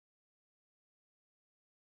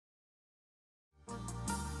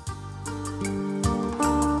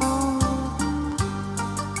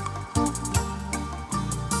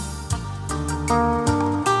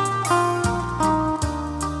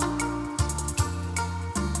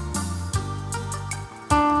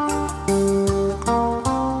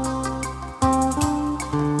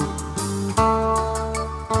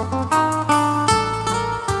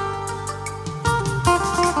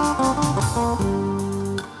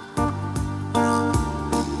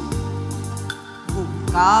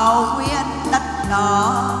cao nguyên đất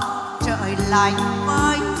đỏ trời lạnh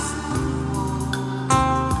với sương mù.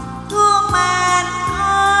 Thương mến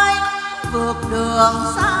anh vượt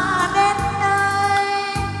đường xa đến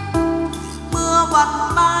đây, mưa vẫn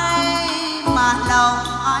bay mà lòng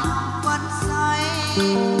anh vẫn say.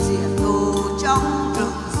 Diệt thù trong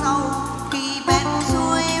rừng sâu khi bên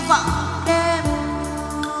suối vắng đêm.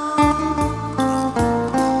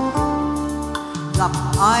 Gặp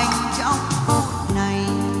anh trong phút này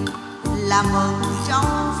là mừng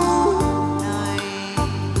trong phút này.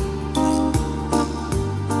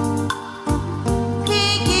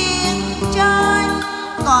 Khi chiến tranh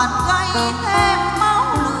còn gây thêm máu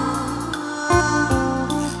lửa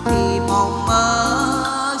thì mộng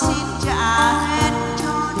mơ xin trả hết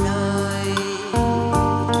cho đời.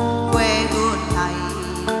 Quê hương này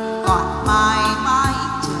còn mãi mãi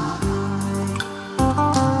chờ đợi.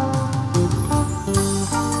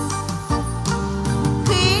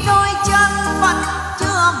 Khi đôi chân vẫn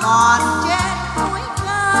chưa mòn trên núi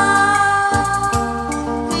cao,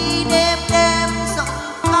 khi đêm đêm rộng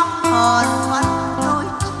khắp hồn vẫn đôi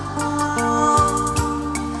trao,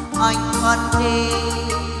 anh vẫn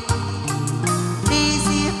đi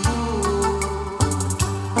giết thù.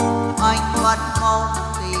 Anh vẫn mong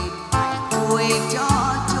tìm ngày vui cho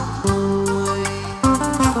chúng người.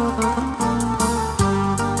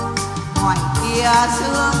 Ngoài kia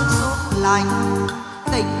sương xuống lạnh,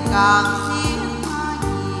 tình càng thêm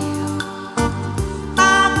nhiều.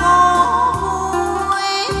 Ta có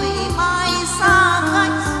vui vì mai xa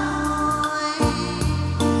cách rồi,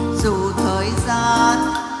 dù thời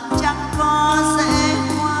gian chẳng có sẽ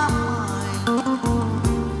qua mời,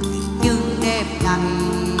 nhưng đêm này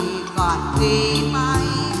còn ghi mãi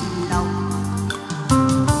lòng.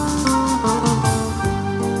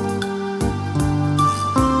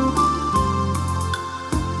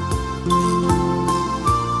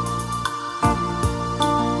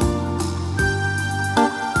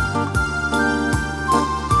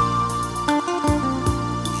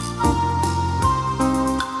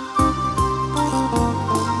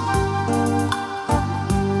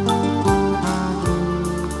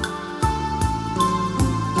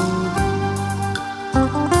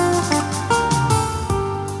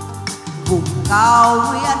 Vùng cao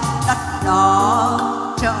nguyên đất đỏ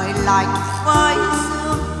trời lạnh với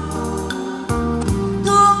sương mù.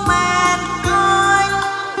 Thương mến anh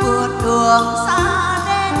vượt đường xa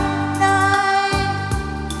đến đây,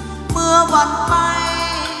 mưa vẫn bay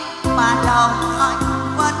mà lòng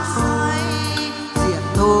anh vẫn say. Diệt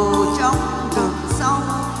thù trong rừng sâu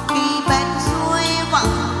khi bên suối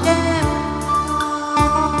vắng đêm.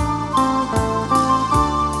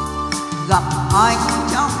 Gặp anh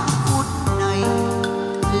trong phút này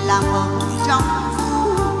là mừng trong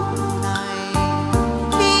phút này.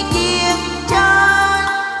 Khi chiến tranh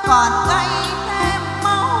còn gây thêm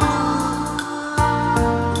máu lửa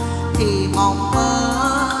thì mộng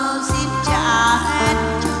mơ xin trả hết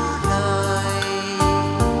cho đời.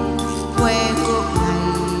 Quê hương này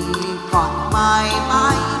còn mãi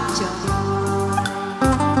mãi chờ đợi.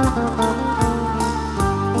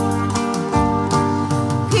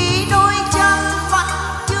 Khi đôi chân vẫn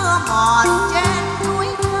chưa mòn trên núi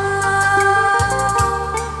cao,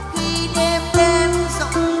 khi đêm đêm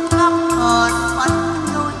rộng khắp hồn vẫn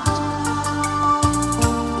đôi trao,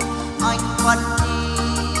 anh vẫn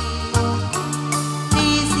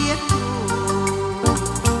đi giết thù.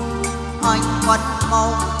 Anh vẫn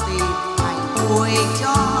mong tìm ngày vui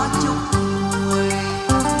cho chúng người.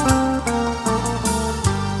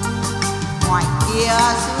 Ngoài kia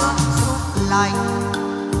sương xuống lạnh,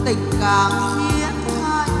 tình càng khiến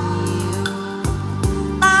tha nhiều.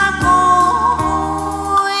 Ta có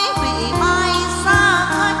vui vì mai xa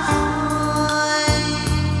cách rồi,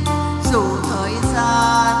 dù thời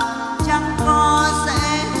gian chẳng có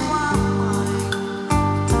sẽ qua mời,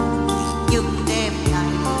 nhưng đêm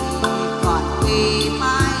này còn ghi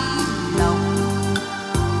mãi lòng.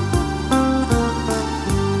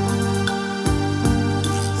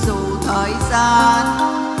 Dù thời gian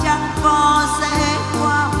chẳng có sẽ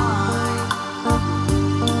qua mời,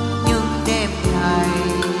 nhưng đêm này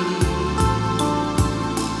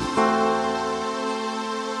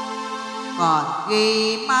còn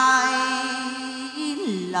ghi mãi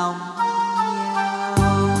lòng.